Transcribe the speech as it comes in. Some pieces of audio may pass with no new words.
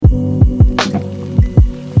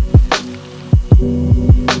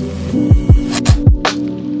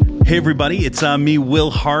Hey everybody, it's me,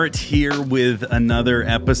 Will Hart, here with another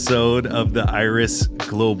episode of the Iris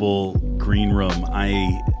Global Green Room.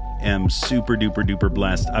 I am super duper duper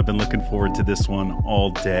blessed. I've been looking forward to this one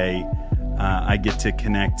all day. I get to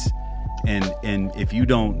connect, and if you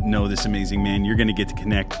don't know this amazing man, you're going to get to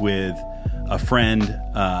connect with a friend,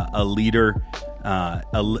 a leader,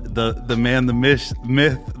 the man, the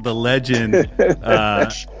myth, the legend,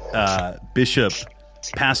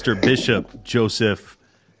 Pastor Bishop Joseph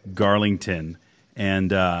Garlington.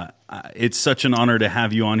 And it's such an honor to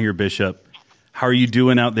have you on here, Bishop. How are you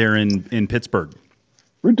doing out there in Pittsburgh?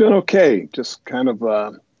 We're doing okay. Just kind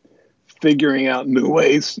of figuring out new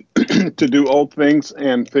ways to do old things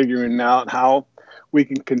and figuring out how we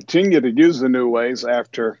can continue to use the new ways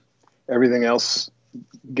after everything else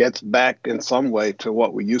gets back in some way to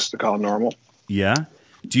what we used to call normal. Yeah.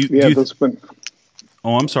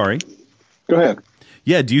 Oh, I'm sorry. Go ahead.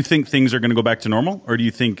 Yeah. Do you think things are going to go back to normal, or do you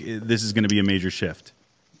think this is going to be a major shift?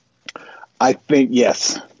 I think,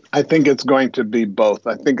 yes. I think it's going to be both.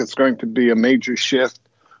 I think it's going to be a major shift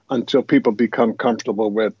until people become comfortable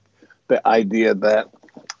with the idea that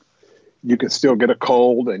you can still get a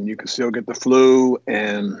cold and you can still get the flu,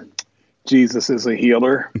 and Jesus is a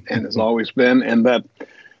healer and has always been, and that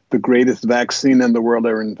the greatest vaccine in the world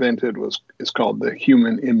ever invented is called the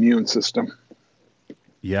human immune system.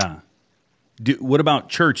 Yeah. What about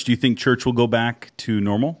church? Do you think church will go back to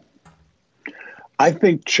normal? I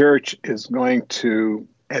think church is going to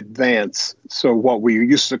advance. So what we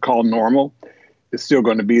used to call normal is still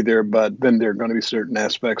going to be there, but then there are going to be certain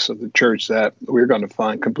aspects of the church that we're going to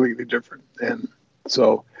find completely different. And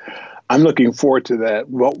so I'm looking forward to that.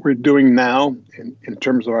 What we're doing now in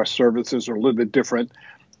terms of our services are a little bit different.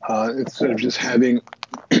 Instead of just having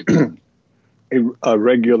a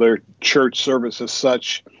regular church service as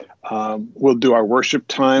such, we'll do our worship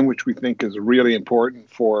time, which we think is really important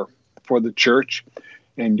for the church.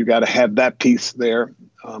 And you got to have that piece there.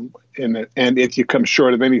 And if you come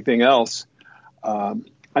short of anything else,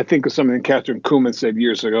 I think of something Catherine Kuhlman said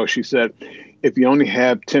years ago. She said, if you only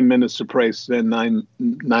have 10 minutes to pray, then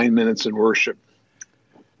nine minutes in worship.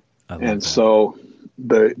 And so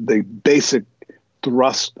the basic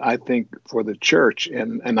thrust, I think, for the church,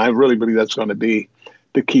 and I really believe that's going to be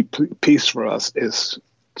the key piece for us, is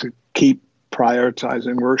to keep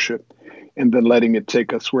prioritizing worship and then letting it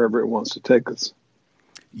take us wherever it wants to take us.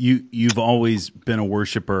 You've always been a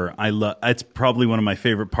worshiper. It's probably one of my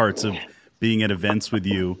favorite parts of being at events with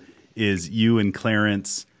you is you and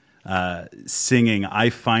Clarence singing. I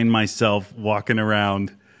find myself walking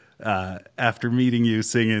around after meeting you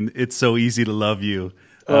singing "It's So Easy to Love You"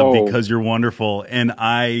 because you're wonderful, and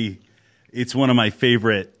it's one of my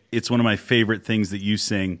favorite things that you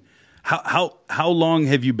sing. How long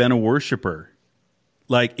have you been a worshiper?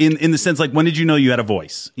 Like in the sense, like, when did you know you had a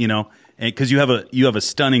voice? You know, because you have a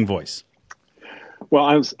stunning voice. Well,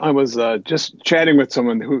 I was just chatting with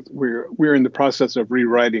someone who we're in the process of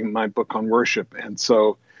rewriting my book on worship, and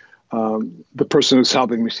so the person who's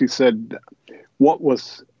helping me, she said, "What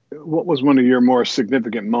was one of your more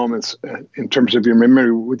significant moments in terms of your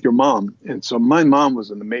memory with your mom?" And so my mom was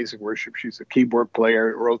an amazing worshiper. She's a keyboard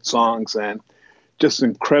player, wrote songs, and just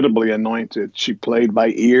incredibly anointed. She played by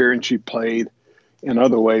ear and she played in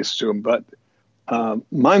other ways too. But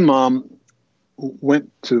my mom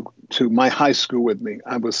went to my high school with me.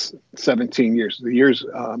 I was 17 years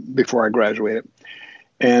before I graduated.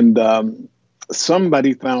 And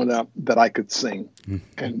somebody found out that I could sing.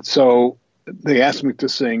 And so they asked me to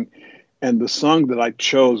sing. And the song that I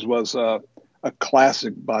chose was a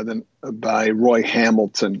classic by Roy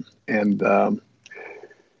Hamilton.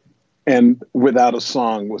 And Without a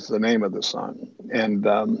Song was the name of the song.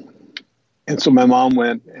 And so my mom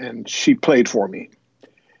went and she played for me.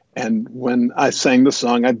 And when I sang the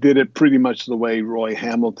song, I did it pretty much the way Roy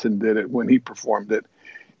Hamilton did it when he performed it.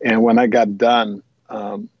 And when I got done,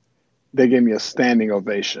 they gave me a standing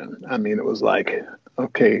ovation. I mean, it was like,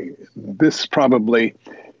 okay, this probably,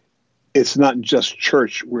 it's not just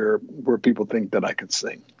church where people think that I could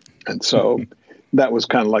sing. And so that was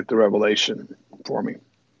kind of like the revelation for me.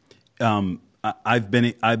 I've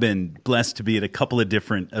been blessed to be at a couple of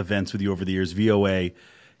different events with you over the years. VOA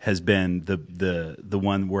has been the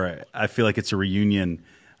one where I feel like it's a reunion,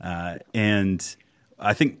 and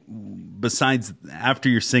I think besides after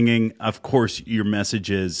you're singing, of course, your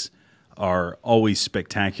messages are always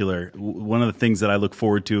spectacular. One of the things that I look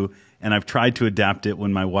forward to, and I've tried to adapt it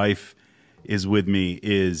when my wife is with me,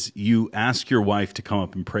 is you ask your wife to come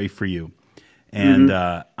up and pray for you. And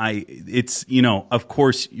it's, of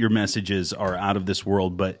course your messages are out of this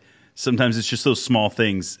world, but sometimes it's just those small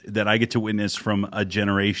things that I get to witness from a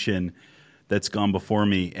generation that's gone before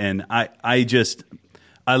me. And I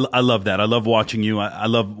love that. I love watching you. I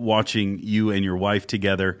love watching you and your wife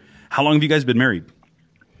together. How long have you guys been married?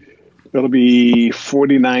 It'll be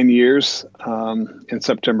 49 years in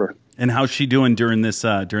September. And how's she doing during this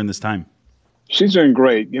time? She's doing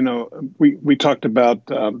great. You know, we talked about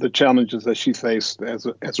the challenges that she faced as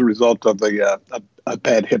a result of a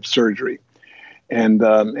bad hip surgery, and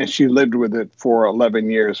she lived with it for 11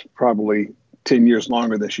 years, probably 10 years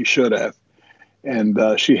longer than she should have. And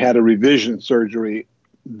she had a revision surgery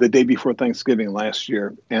the day before Thanksgiving last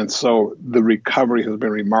year, and so the recovery has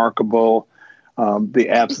been remarkable. The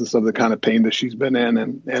absence of the kind of pain that she's been in,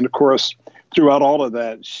 and of course, throughout all of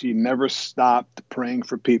that, she never stopped praying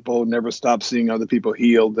for people, never stopped seeing other people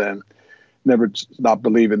healed, and never stopped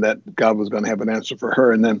believing that God was going to have an answer for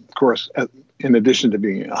her. And then, of course, in addition to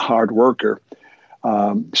being a hard worker,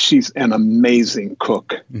 she's an amazing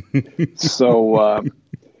cook. So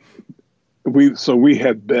we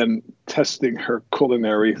have been testing her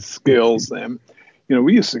culinary skills, and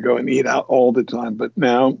we used to go and eat out all the time, but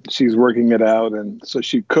now she's working it out, and so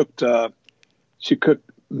she cooked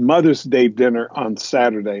Mother's Day dinner on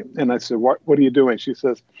Saturday. And I said, what are you doing? She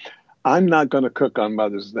says, I'm not going to cook on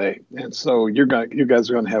Mother's Day. And so you guys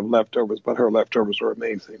are going to have leftovers, but her leftovers were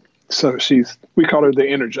amazing. So we call her the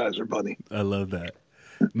Energizer Bunny. I love that.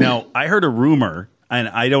 Now, I heard a rumor, and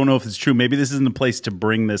I don't know if it's true. Maybe this isn't the place to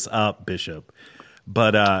bring this up, Bishop,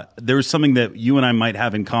 but there was something that you and I might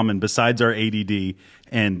have in common besides our ADD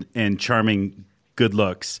and charming good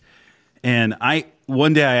looks. And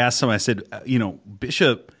one day I asked him, I said,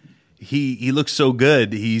 Bishop, he looks so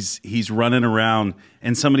good. He's running around.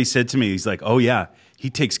 And somebody said to me, he's like, oh yeah, he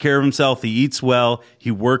takes care of himself. He eats well.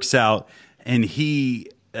 He works out. And he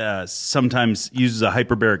sometimes uses a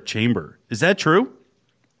hyperbaric chamber. Is that true?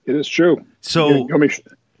 It is true. So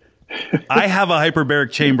I have a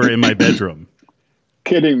hyperbaric chamber in my bedroom.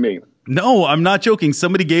 Kidding me. No, I'm not joking.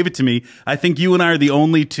 Somebody gave it to me. I think you and I are the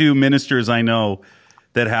only two ministers I know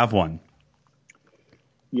that have one.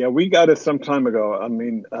 Yeah, we got it some time ago. I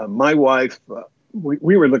mean, my wife,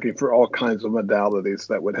 we were looking for all kinds of modalities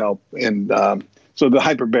that would help. And so the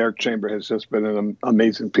hyperbaric chamber has just been an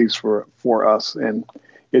amazing piece for us. And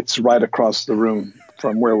it's right across the room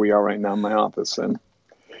from where we are right now in my office. And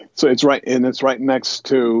so it's right next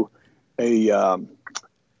to an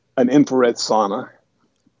infrared sauna.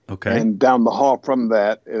 Okay. And down the hall from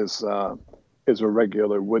that is a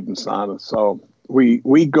regular wooden sauna. So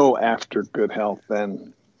we go after good health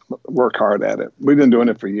and work hard at it. We've been doing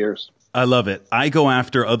it for years. I love it. I go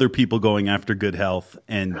after other people going after good health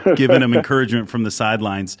and giving them encouragement from the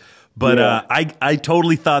sidelines. But yeah. I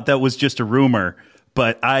totally thought that was just a rumor.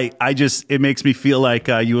 But it makes me feel like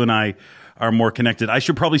you and I are more connected. I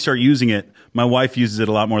should probably start using it. My wife uses it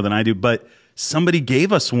a lot more than I do. But somebody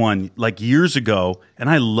gave us one like years ago, and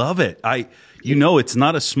I love it. It's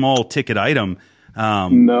not a small ticket item.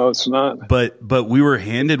 No, it's not. But we were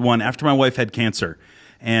handed one after my wife had cancer,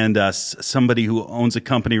 and somebody who owns a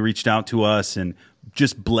company reached out to us and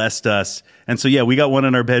just blessed us. And so, yeah, we got one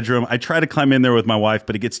in our bedroom. I try to climb in there with my wife,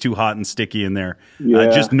 but it gets too hot and sticky in there,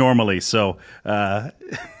 just normally. So, but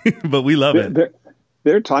we love it.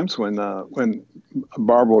 There are times when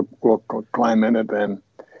Barb will climb in it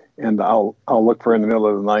and I'll look for her in the middle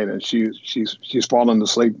of the night, and she's fallen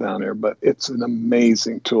asleep down there. But it's an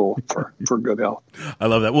amazing tool for good health. I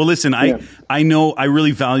love that. Well, listen, I know I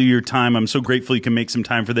really value your time. I'm so grateful you can make some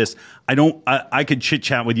time for this. I could chit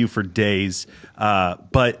chat with you for days,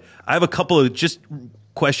 but I have a couple of just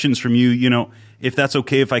questions from you. If that's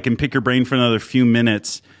okay, if I can pick your brain for another few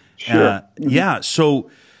minutes. Sure. Yeah.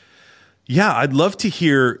 So, yeah, I'd love to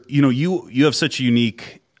hear. You have such a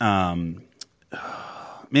unique.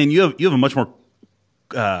 Man, you have a much more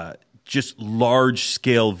just large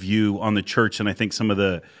scale view on the church than I think some of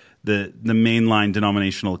the mainline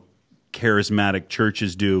denominational charismatic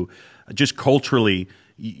churches do. Just culturally,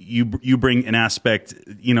 you bring an aspect,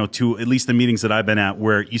 to at least the meetings that I've been at,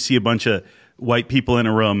 where you see a bunch of white people in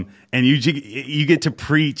a room, and you get to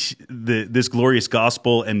preach this glorious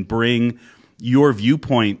gospel and bring your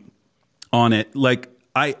viewpoint on it. Like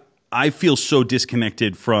I feel so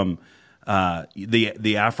disconnected from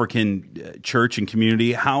the African church and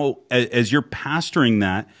community. How, as you're pastoring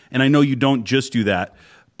that, and I know you don't just do that,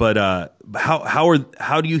 but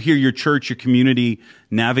how do you hear your church, your community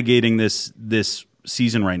navigating this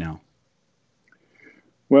season right now?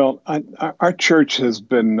 Well, our church has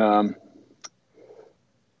been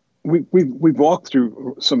we've walked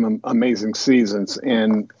through some amazing seasons,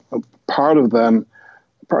 and part of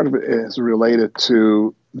it is related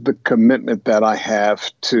to the commitment that I have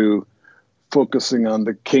to focusing on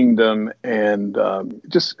the kingdom, and I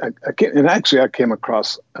came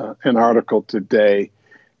across an article today,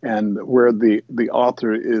 and where the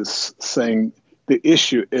author is saying the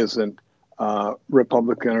issue isn't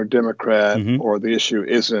Republican or Democrat, or the issue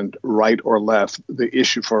isn't right or left. The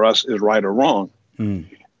issue for us is right or wrong.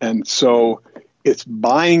 And so it's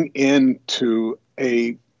buying into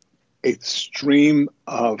a stream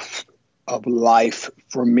of life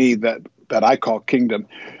for me that I call kingdom.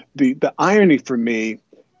 The irony for me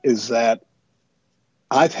is that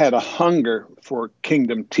I've had a hunger for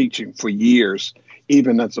kingdom teaching for years,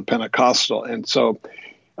 even as a Pentecostal. And so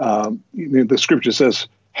the scripture says,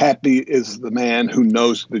 happy is the man who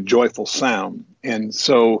knows the joyful sound. And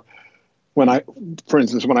so for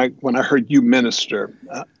instance, when I heard you minister,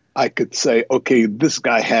 I could say, okay, this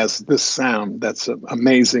guy has this sound that's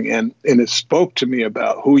amazing. And it spoke to me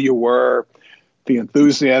about who you were, the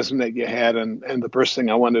enthusiasm that you had. And the first thing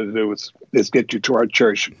I wanted to do is get you to our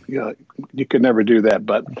church. You could never do that.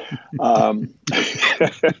 But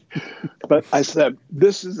but I said,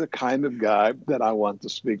 this is the kind of guy that I want to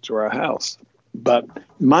speak to our house. But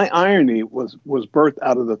my irony was birthed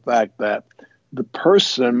out of the fact that the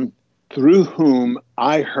person through whom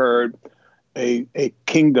I heard a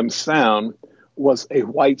kingdom sound was a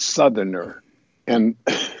white Southerner, and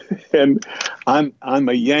I'm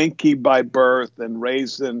a Yankee by birth and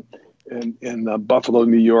raised in Buffalo,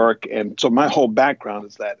 New York, and so my whole background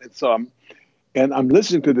is that. And so I'm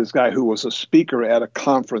listening to this guy who was a speaker at a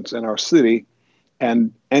conference in our city,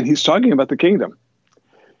 and he's talking about the kingdom,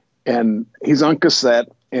 and he's on cassette,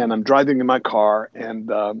 and I'm driving in my car,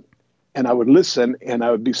 and I would listen, and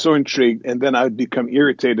I would be so intrigued, and then I would become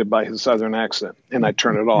irritated by his Southern accent, and I'd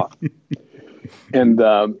turn it off. and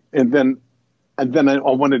then I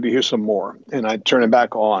wanted to hear some more, and I'd turn it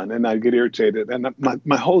back on, and I'd get irritated. And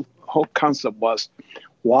my whole concept was,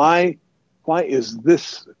 why is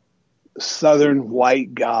this Southern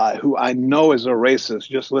white guy, who I know is a racist,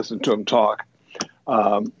 just listen to him talk,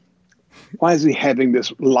 why is he having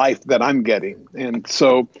this life that I'm getting? And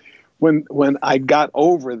so when I got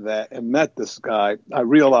over that and met this guy, I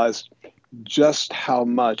realized just how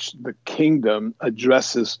much the kingdom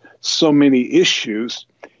addresses so many issues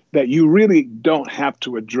that you really don't have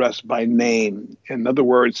to address by name. In other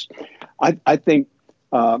words, I think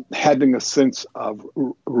having a sense of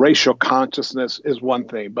racial consciousness is one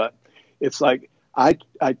thing, but it's like I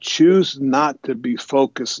choose not to be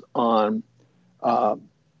focused on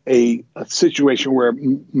a situation where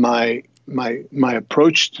my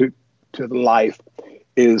approach to life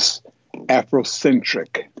is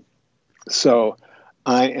Afrocentric. So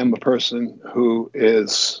I am a person who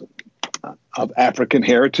is of African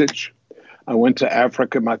heritage. I went to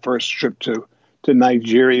Africa. My first trip to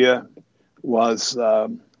Nigeria was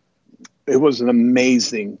it was an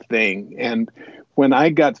amazing thing. And when I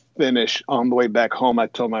got finished on the way back home, I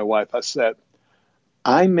told my wife, I said,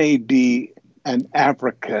 I may be an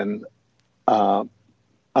African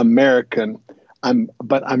American,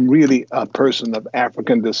 but I'm really a person of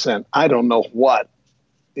African descent. I don't know what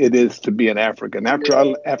it is to be an African. After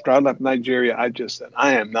I left Nigeria, I just said,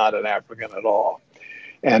 I am not an African at all.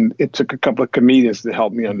 And it took a couple of comedians to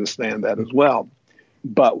help me understand that as well.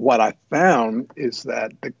 But what I found is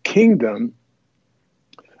that the kingdom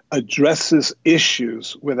addresses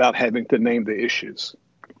issues without having to name the issues.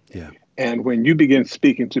 Yeah. And when you begin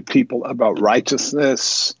speaking to people about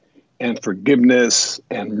righteousness and forgiveness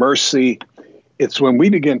and mercy, it's when we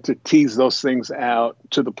begin to tease those things out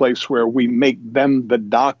to the place where we make them the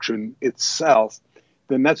doctrine itself,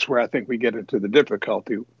 then that's where I think we get into the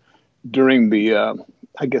difficulty. During the,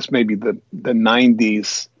 I guess maybe the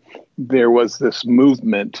 90s, there was this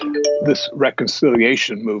movement, this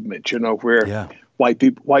reconciliation movement, where white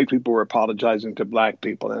people were apologizing to black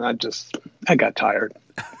people. And I got tired.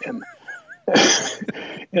 And,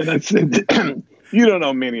 and I said, you don't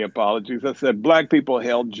know many apologies. I said, black people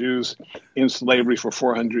held Jews in slavery for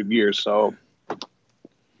 400 years. So,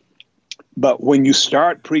 but when you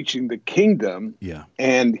start preaching the kingdom,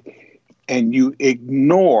 and you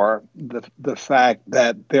ignore the fact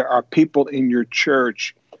that there are people in your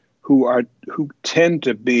church who tend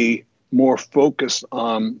to be more focused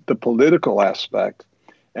on the political aspect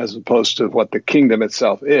as opposed to what the kingdom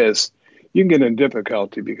itself is, you can get in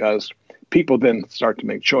difficulty because people then start to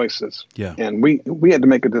make choices. Yeah. And we had to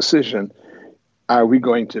make a decision. Are we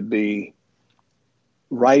going to be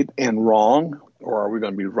right and wrong, or are we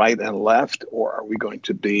going to be right and left, or are we going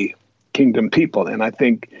to be kingdom people? And I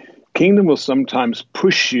think kingdom will sometimes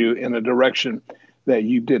push you in a direction that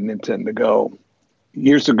you didn't intend to go.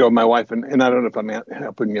 Years ago, my wife, and I don't know if I'm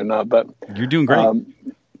helping you or not, but you're doing great.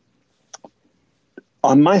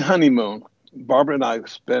 On my honeymoon, Barbara and I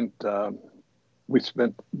we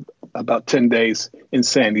spent about 10 days in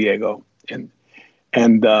San Diego, and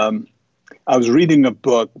I was reading a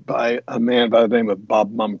book by a man by the name of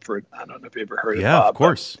Bob Mumford. I don't know if you ever heard of Bob. Yeah, of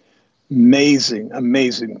course. Amazing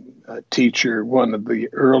teacher, one of the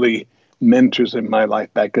early mentors in my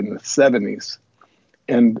life back in the 70s.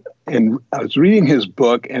 And I was reading his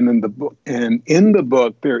book, and in the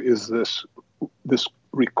book there is this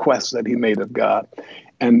request that he made of God,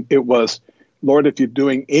 and it was, Lord, if you're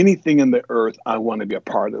doing anything in the earth, I want to be a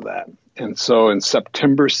part of that. And so in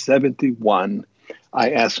September 71,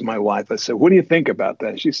 I asked my wife, I said, what do you think about that?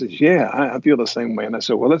 And she says, yeah, I feel the same way. And I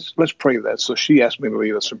said, well, let's pray that. So she asked me to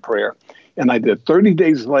lead us in prayer. And I did. 30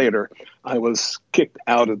 days later, I was kicked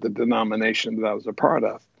out of the denomination that I was a part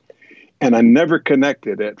of. And I never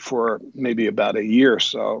connected it for maybe about a year or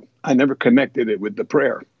so. I never connected it with the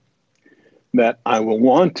prayer that I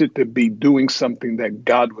wanted to be doing something that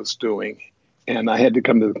God was doing. And I had to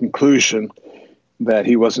come to the conclusion that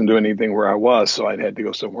he wasn't doing anything where I was, so I had to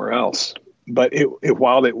go somewhere else. But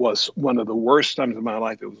while it was one of the worst times of my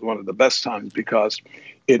life, it was one of the best times because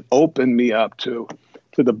it opened me up to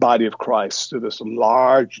the body of Christ, to this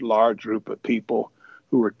large group of people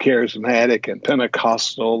who were charismatic and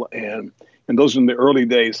Pentecostal, and those in the early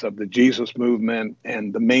days of the Jesus movement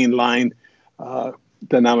and the mainline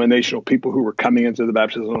denominational people who were coming into the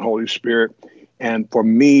baptism of the Holy Spirit. And for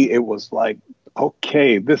me, it was like,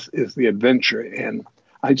 okay, this is the adventure. And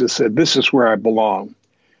I just said, this is where I belong.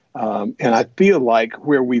 And I feel like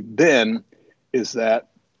where we've been is that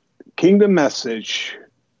kingdom message,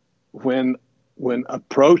 when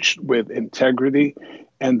approached with integrity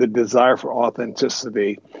and the desire for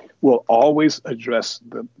authenticity, will always address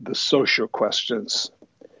the social questions,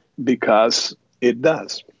 because it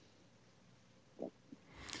does.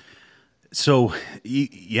 So,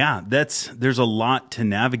 yeah, there's a lot to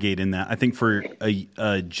navigate in that. I think for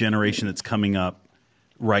a generation that's coming up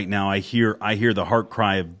right now, I hear the heart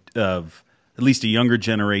cry of at least a younger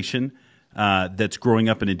generation that's growing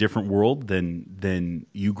up in a different world than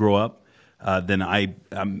you grow up, than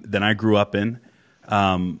I grew up in.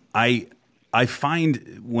 I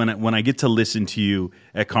find when I get to listen to you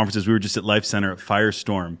at conferences, we were just at Life Center at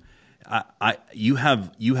Firestorm. You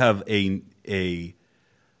have a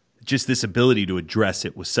just this ability to address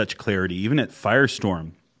it with such clarity. Even at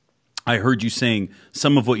Firestorm, I heard you saying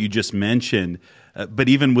some of what you just mentioned, but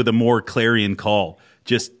even with a more clarion call.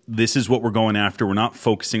 Just, this is what we're going after. We're not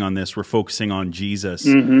focusing on this. We're focusing on Jesus.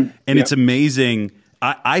 Mm-hmm. And It's amazing.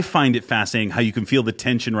 I find it fascinating how you can feel the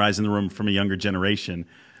tension rise in the room from a younger generation,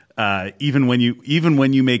 even when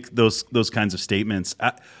you make those kinds of statements.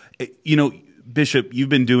 Bishop, you've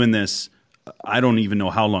been doing this. I don't even know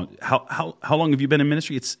how long. How long have you been in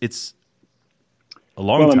ministry? It's a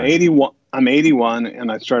long time. I'm 81,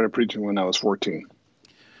 and I started preaching when I was 14.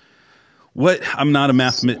 What? I'm not a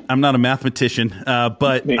mathematician,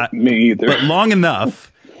 but me either. But long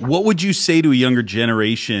enough. What would you say to a younger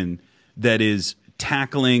generation that is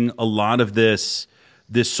tackling a lot of this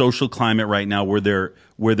social climate right now, where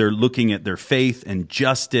they're looking at their faith and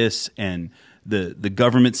justice and the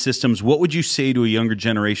government systems? What would you say to a younger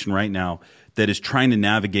generation right now that is trying to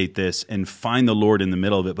navigate this and find the Lord in the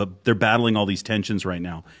middle of it, but they're battling all these tensions right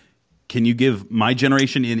now? Can you give my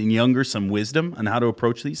generation and younger some wisdom on how to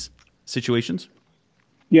approach these situations?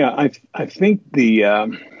 Yeah, I think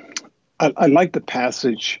I like the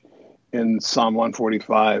passage in Psalm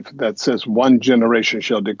 145 that says, "One generation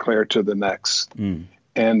shall declare to the next." Mm.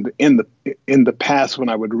 And in the past, when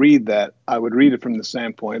I would read that, I would read it from the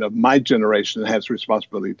standpoint of my generation has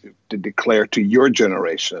responsibility to declare to your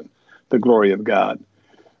generation the glory of God.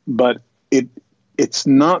 But it's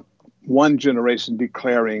not one generation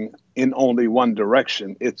declaring in only one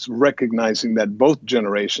direction. It's recognizing that both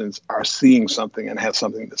generations are seeing something and have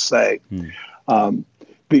something to say.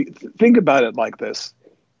 Think about it like this: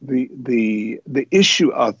 the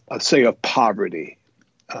issue of poverty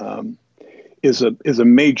is a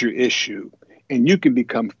major issue, and you can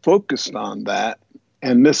become focused on that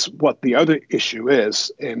and miss what the other issue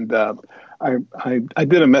is. And I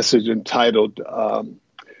did a message entitled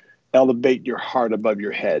 "Elevate Your Heart Above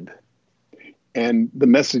Your Head." And the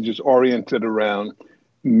message is oriented around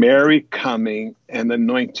Mary coming and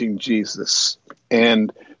anointing Jesus. And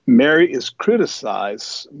Mary is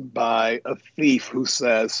criticized by a thief who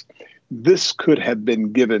says, this could have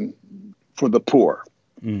been given for the poor.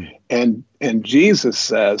 Mm. And Jesus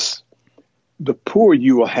says, the poor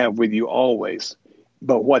you will have with you always.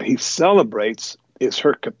 But what he celebrates is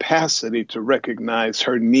her capacity to recognize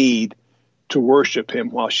her need to worship him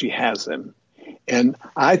while she has him. And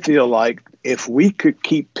I feel like if we could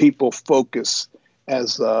keep people focused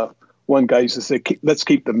as one guy used to say, let's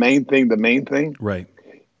keep the main thing the main thing. Right.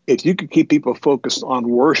 If you could keep people focused on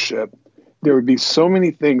worship, there would be so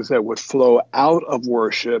many things that would flow out of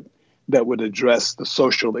worship that would address the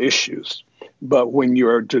social issues. But when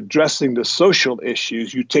you're addressing the social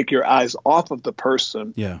issues, you take your eyes off of the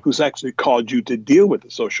person who's actually called you to deal with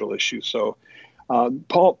the social issues. So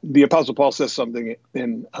the Apostle Paul says something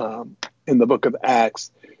in the book of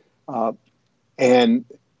Acts, and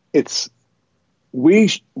it's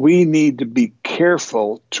we need to be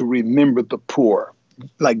careful to remember the poor,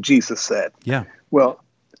 like Jesus said. Yeah. Well,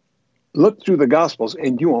 look through the Gospels,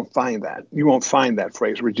 and you won't find that. You won't find that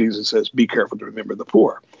phrase where Jesus says, "Be careful to remember the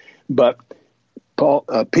poor." But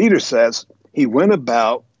Peter says he went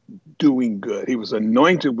about doing good. He was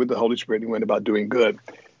anointed with the Holy Spirit. He went about doing good.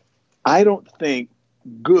 I don't think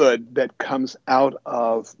good that comes out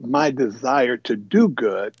of my desire to do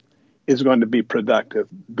good is going to be productive.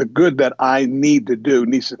 The good that I need to do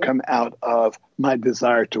needs to come out of my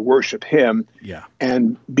desire to worship him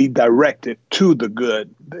and be directed to the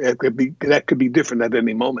good. That could be different at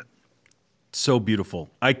any moment. So beautiful.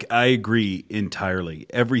 I agree entirely.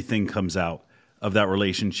 Everything comes out of that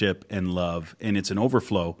relationship and love, and it's an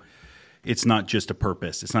overflow. It's not just a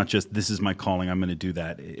purpose. It's not just, this is my calling, I'm going to do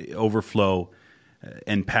that. Overflow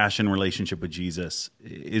and passion relationship with Jesus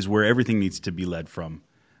is where everything needs to be led from.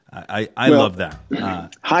 I love that.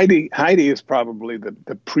 Heidi is probably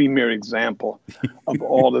the premier example of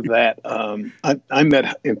all of that. I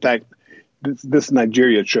met, in fact, this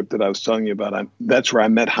Nigeria trip that I was telling you about, that's where I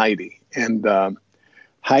met Heidi. And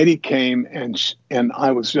Heidi came, and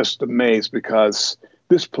I was just amazed because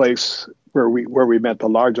this place where we met, the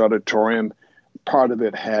large auditorium, part of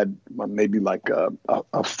it had maybe like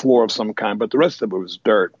a floor of some kind, but the rest of it was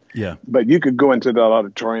dirt. Yeah. But you could go into that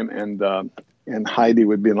auditorium, and Heidi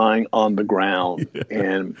would be lying on the ground.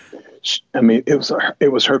 And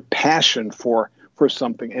it was her passion for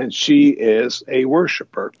something, and she is a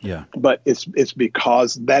worshiper. Yeah. But it's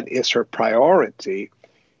because that is her priority.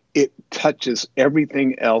 It touches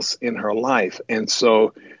everything else in her life, and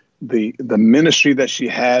so the ministry that she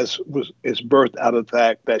has is birthed out of the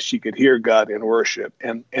fact that she could hear God in worship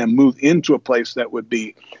and move into a place that would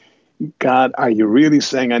be, God, are you really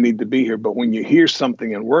saying I need to be here? But when you hear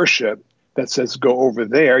something in worship that says go over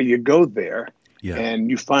there, you go there,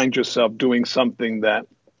 and you find yourself doing something that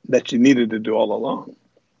you needed to do all along.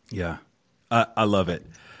 Yeah, I love it.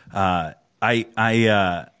 I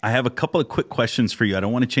have a couple of quick questions for you. I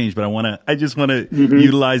don't want to change, but I just want to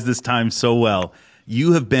utilize this time so well.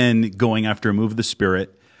 You have been going after a move of the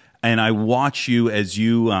Spirit, and I watch you as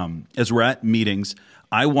we're at meetings.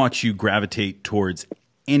 I watch you gravitate towards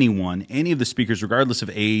any of the speakers, regardless of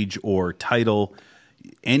age or title,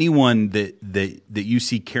 anyone that you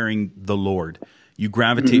see carrying the Lord. You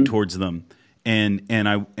gravitate towards them. And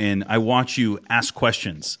I watch you ask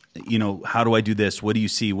questions. You know, how do I do this? What do you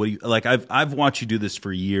see? What do you like? I've watched you do this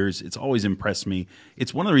for years. It's always impressed me.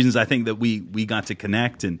 It's one of the reasons I think that we got to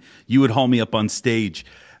connect. And you would haul me up on stage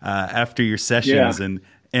after your sessions. Yeah.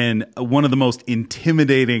 And one of the most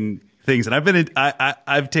intimidating things. And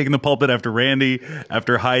I've taken the pulpit after Randy,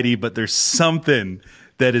 after Heidi, but there's something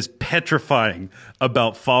that is petrifying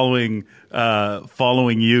about following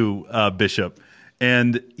you, Bishop.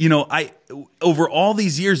 And, you know, over all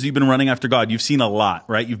these years you've been running after God, you've seen a lot,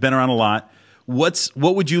 right? You've been around a lot. What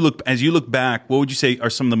would you as you look back, what would you say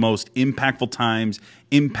are some of the most impactful times,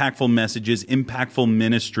 impactful messages, impactful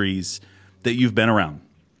ministries that you've been around?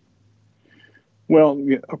 Well,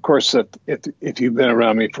 of course, if you've been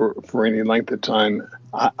around me for any length of time,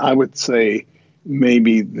 I would say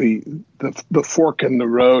maybe the fork in the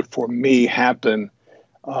road for me happened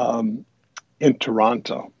in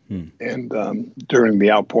Toronto. And during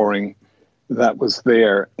the outpouring that was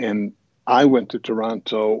there, and I went to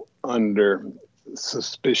Toronto under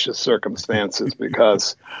suspicious circumstances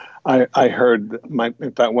because I heard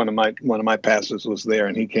in fact one of my pastors was there,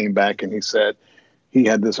 and he came back and he said he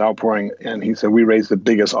had this outpouring, and he said we raised the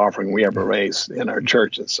biggest offering we ever raised in our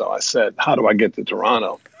church. And so I said, how do I get to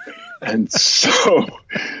Toronto? And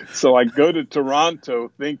so I go to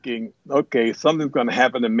Toronto thinking, okay, something's going to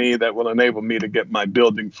happen to me that will enable me to get my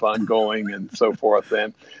building fund going and so forth.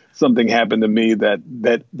 And something happened to me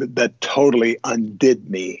that totally undid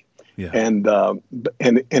me. Yeah. And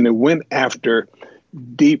it went after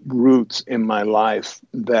deep roots in my life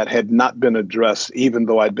that had not been addressed, even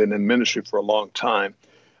though I'd been in ministry for a long time.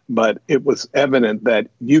 But it was evident that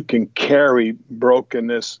you can carry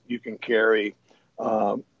brokenness, you can carry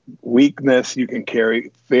weakness, you can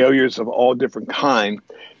carry failures of all different kinds,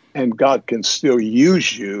 and God can still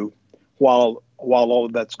use you while all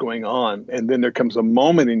of that's going on. And then there comes a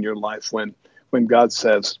moment in your life when God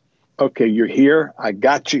says, okay, you're here. I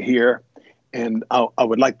got you here. And I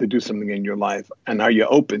would like to do something in your life. And are you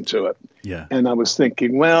open to it? Yeah. And I was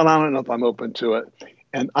thinking, well, I don't know if I'm open to it.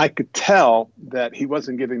 And I could tell that he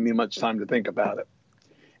wasn't giving me much time to think about it.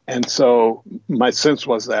 And so my sense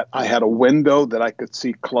was that I had a window that I could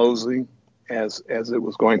see closing as it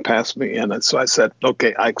was going past me. And so I said,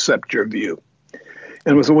 okay, I accept your view.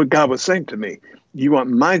 And it was what God was saying to me. You want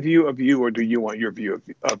my view of you, or do you want your view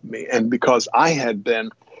of me? And because I'd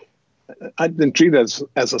been treated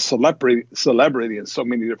as a celebrity in so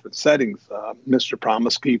many different settings, Mr.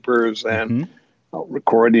 Promise Keepers and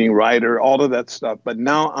recording writer, all of that stuff. But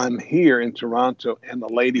now I'm here in Toronto, and the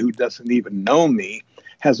lady who doesn't even know me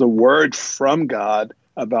has a word from God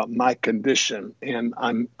about my condition, and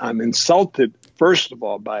I'm insulted first of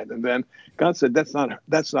all by it. And then God said, "That's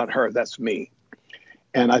not her, that's me."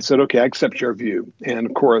 And I said, "Okay, I accept your view." And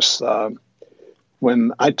of course,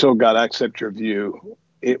 when I told God, "I accept your view,"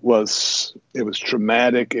 it was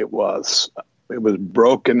traumatic. It was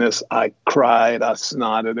brokenness. I cried. I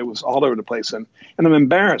snotted. It was all over the place. And I'm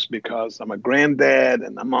embarrassed because I'm a granddad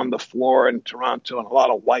and I'm on the floor in Toronto and a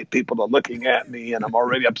lot of white people are looking at me, and I'm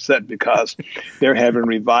already upset because they're having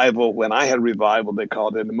revival. When I had revival, they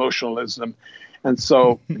called it emotionalism. And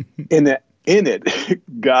so in it,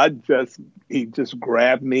 God just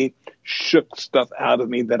grabbed me, shook stuff out of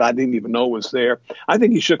me that I didn't even know was there. I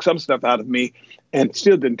think he shook some stuff out of me and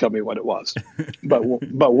still didn't tell me what it was.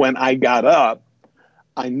 But when I got up,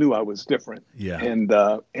 I knew I was different. Yeah.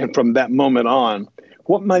 And from that moment on,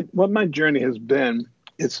 what my journey has been,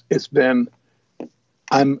 it's been,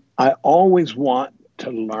 I always want to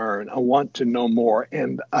learn. I want to know more.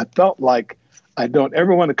 And I felt like I don't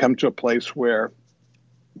ever want to come to a place where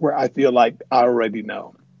I feel like I already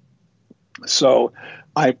know. So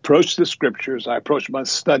I approach the scriptures, I approach my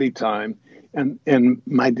study time, and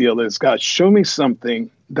my deal is, God, show me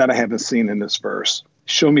something that I haven't seen in this verse.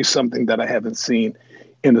 Show me something that I haven't seen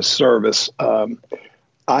in the service.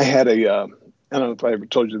 I had I don't know if I ever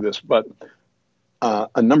told you this, but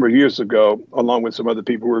a number of years ago, along with some other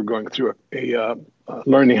people, we were going through a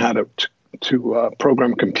learning how to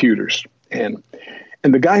program computers. And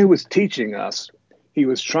the guy who was teaching us, he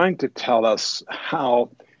was trying to tell us how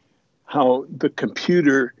the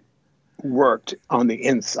computer worked on the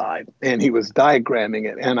inside, and he was diagramming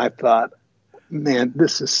it. And I thought, man,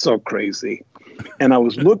 this is so crazy. And I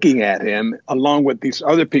was looking at him along with these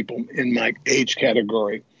other people in my age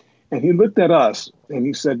category. And he looked at us and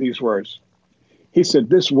he said these words. He said,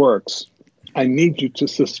 "This works. I need you to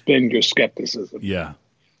suspend your skepticism." Yeah.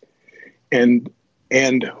 And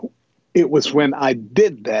it was when I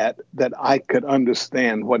did that I could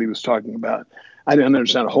understand what he was talking about. I didn't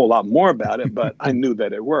understand a whole lot more about it, but I knew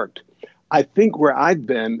that it worked. I think where I've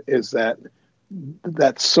been is that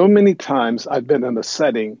so many times I've been in a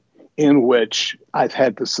setting in which I've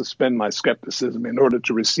had to suspend my skepticism in order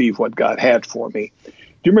to receive what God had for me. Do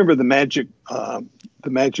you remember the magic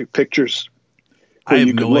pictures? I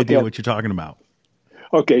have no idea what you're talking about.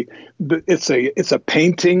 Okay, it's a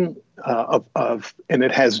painting of and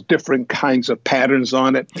it has different kinds of patterns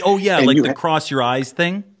on it. Oh yeah, and like the cross your eyes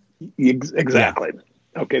thing. Exactly.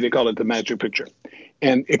 Yeah. Okay, they call it the magic picture.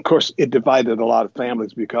 And of course, it divided a lot of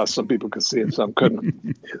families because some people could see it, some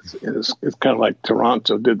couldn't. It's kind of like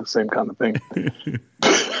Toronto did the same kind of thing.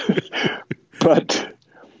 But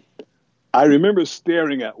I remember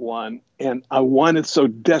staring at one, and I wanted so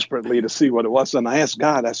desperately to see what it was. And I asked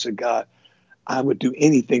God, I said, "God, I would do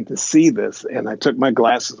anything to see this." And I took my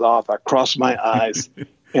glasses off, I crossed my eyes,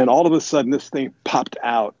 and all of a sudden this thing popped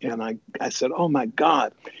out. And I said, "Oh my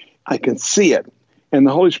God, I can see it." And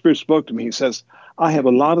the Holy Spirit spoke to me. He says, "I have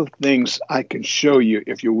a lot of things I can show you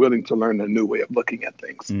if you're willing to learn a new way of looking at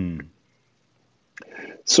things." Mm.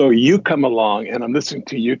 So you come along, and I'm listening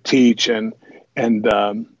to you teach, and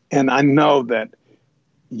I know that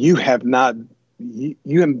you haven't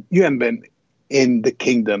been in the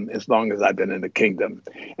kingdom as long as I've been in the kingdom.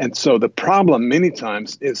 And so the problem many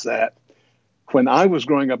times is that when I was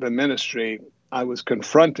growing up in ministry, I was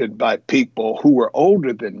confronted by people who were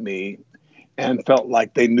older than me and felt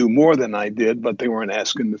like they knew more than I did, but they weren't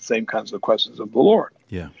asking the same kinds of questions of the Lord.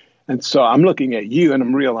 Yeah. And so I'm looking at you and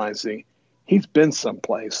I'm realizing he's been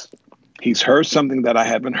someplace. He's heard something that I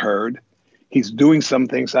haven't heard. He's doing some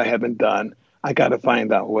things I haven't done. I got to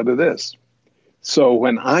find out what it is. So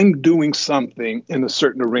when I'm doing something in a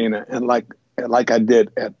certain arena, and like I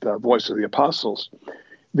did at Voice of the Apostles,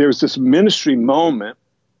 there's this ministry moment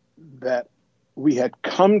that we had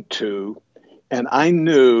come to, and I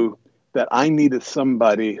knew that I needed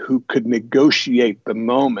somebody who could negotiate the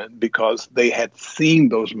moment because they had seen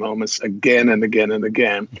those moments again and again and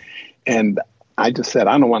again. And I just said,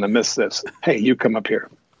 I don't want to miss this. Hey, you come up here.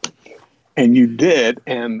 And you did.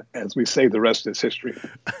 And as we say, the rest is history.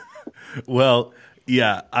 Well,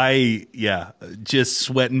 just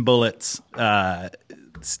sweating bullets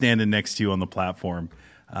standing next to you on the platform.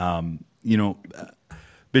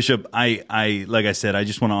 Bishop, I like I said, I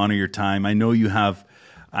just want to honor your time. I know you have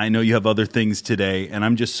other things today, and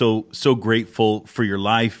I'm just so grateful for your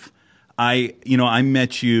life. I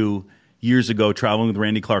met you years ago traveling with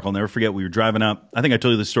Randy Clark. I'll never forget. We were driving up. I think I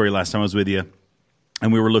told you the story last time I was with you.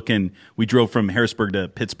 And we drove from Harrisburg to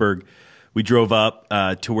Pittsburgh. We drove up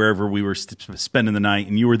to wherever we were spending the night,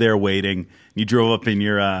 and you were there waiting. You drove up in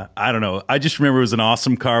your, I don't know. I just remember it was an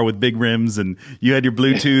awesome car with big rims, and you had your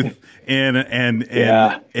Bluetooth, and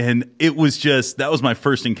it was just, that was my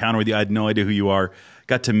first encounter with you. I had no idea who you are.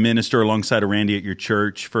 Got to minister alongside of Randy at your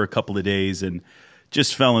church for a couple of days, and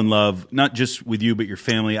just fell in love, not just with you, but your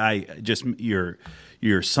family.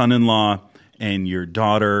 Your son-in-law and your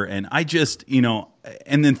daughter, and I just,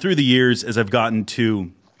 and then through the years, as I've gotten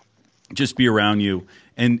to just be around you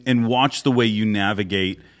and watch the way you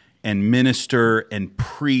navigate and minister and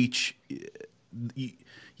preach,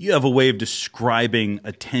 you have a way of describing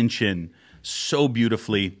attention so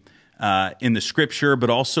beautifully in the scripture, but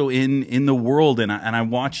also in the world. And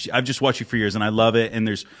I've just watched you for years, and I love it. And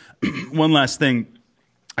there's one last thing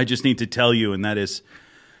I just need to tell you, and that is,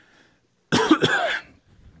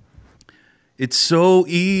 it's so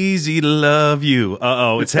easy to love you.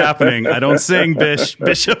 It's happening. I don't sing,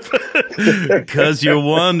 Bishop, because you're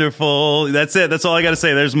wonderful. That's it. That's all I got to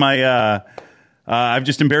say. There's my, I've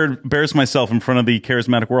just embarrassed myself in front of the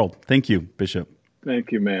charismatic world. Thank you, Bishop.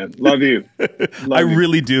 Thank you, man. Love you. I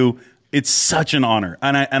really do. It's such an honor.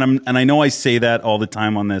 And I know I say that all the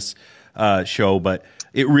time on this show, but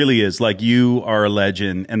it really is. Like, you are a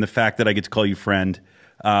legend. And the fact that I get to call you friend,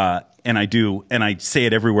 and I do, and I say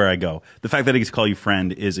it everywhere I go. The fact that I get to call you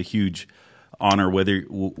friend is a huge honor, whether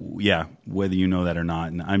you know that or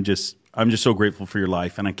not. And I'm just so grateful for your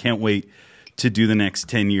life, and I can't wait to do the next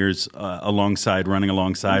 10 years running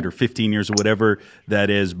alongside, or 15 years, or whatever that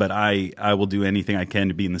is. But I will do anything I can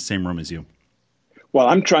to be in the same room as you. Well,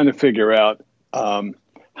 I'm trying to figure out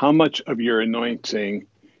how much of your anointing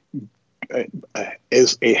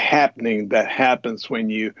is a happening that happens when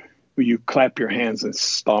you clap your hands and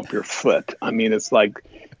stomp your foot. I mean, it's like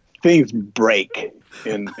things break,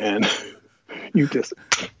 and I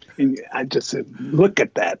just said, look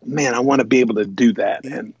at that, man. I want to be able to do that.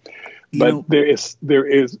 But there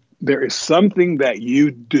is something that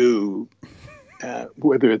you do,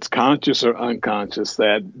 whether it's conscious or unconscious,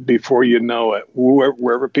 that before you know it,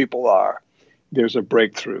 wherever people are, there's a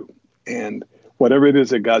breakthrough. And whatever it is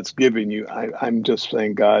that God's giving you, I'm just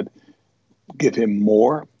saying, God, give him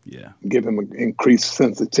more. Yeah. Give him an increased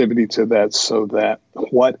sensitivity to that, so that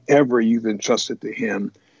whatever you've entrusted to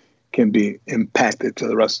him can be impacted to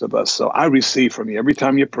the rest of us. So I receive from you. Every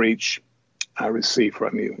time you preach, I receive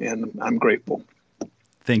from you, and I'm grateful.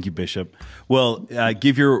 Thank you, Bishop. Well,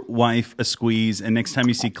 give your wife a squeeze, and next time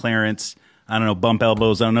you see Clarence, I don't know, bump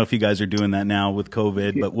elbows. I don't know if you guys are doing that now with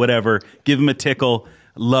COVID, but whatever. Give him a tickle.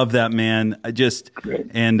 Love that man. Great.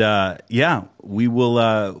 And we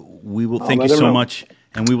will thank you so much.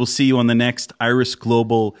 And we will see you on the next Iris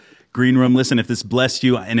Global Green Room. Listen, if this blessed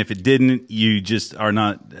you, and if it didn't, you just are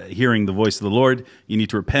not hearing the voice of the Lord. You need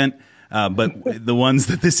to repent. But the ones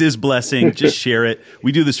that this is blessing, just share it.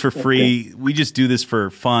 We do this for free. Okay. We just do this for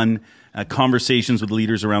fun, conversations with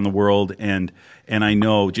leaders around the world. And I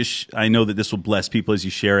know that this will bless people as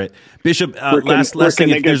you share it. Bishop, last thing,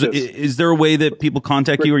 is there a way that people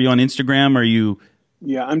contact you? Are you on Instagram? Are you?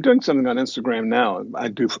 Yeah, I'm doing something on Instagram now. I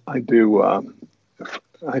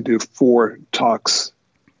do 4 talks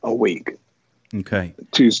a week. Okay.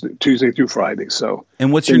 Tuesday through Friday. So.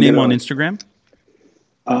 And what's your name on Instagram?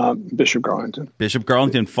 Bishop Garlington. Bishop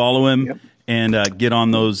Garlington. Follow him and get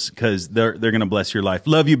on those, because they're going to bless your life.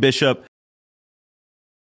 Love you, Bishop.